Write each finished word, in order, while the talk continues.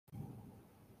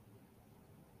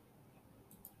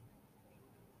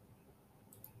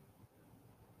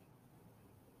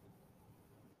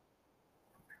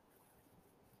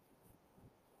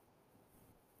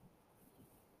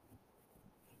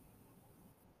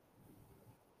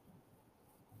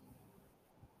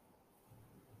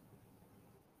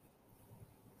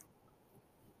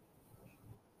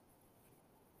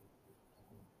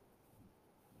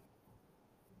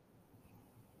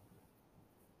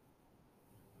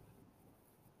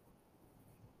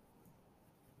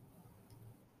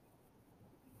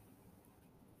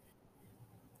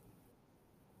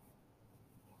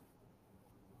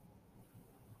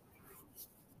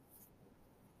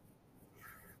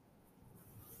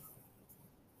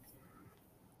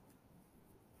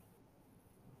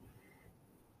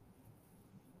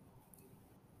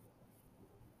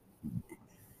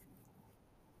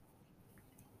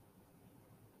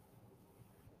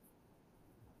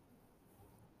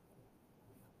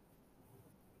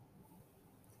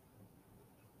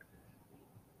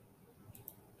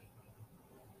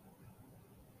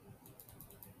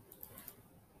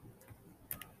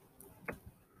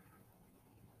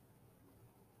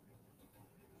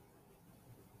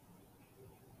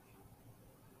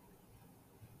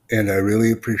And I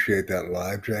really appreciate that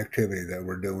live activity that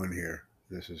we're doing here.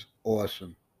 This is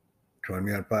awesome. Join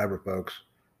me on Fiverr, folks.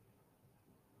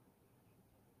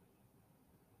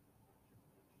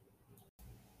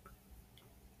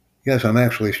 Yes, I'm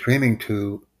actually streaming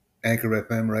to Anchor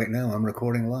FM right now. I'm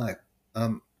recording live.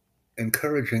 I'm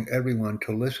encouraging everyone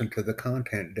to listen to the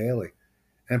content daily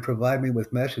and provide me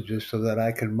with messages so that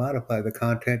I can modify the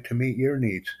content to meet your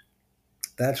needs.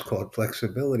 That's called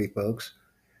flexibility, folks.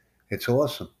 It's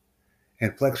awesome.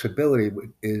 And flexibility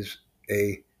is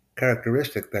a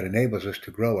characteristic that enables us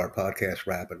to grow our podcast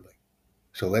rapidly.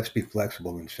 So let's be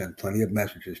flexible and send plenty of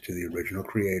messages to the original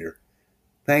creator.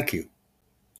 Thank you.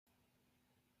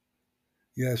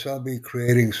 Yes, I'll be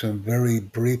creating some very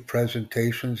brief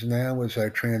presentations now as I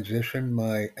transition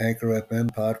my Anchor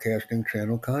FM podcasting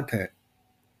channel content.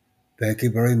 Thank you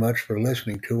very much for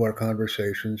listening to our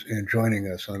conversations and joining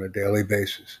us on a daily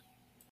basis.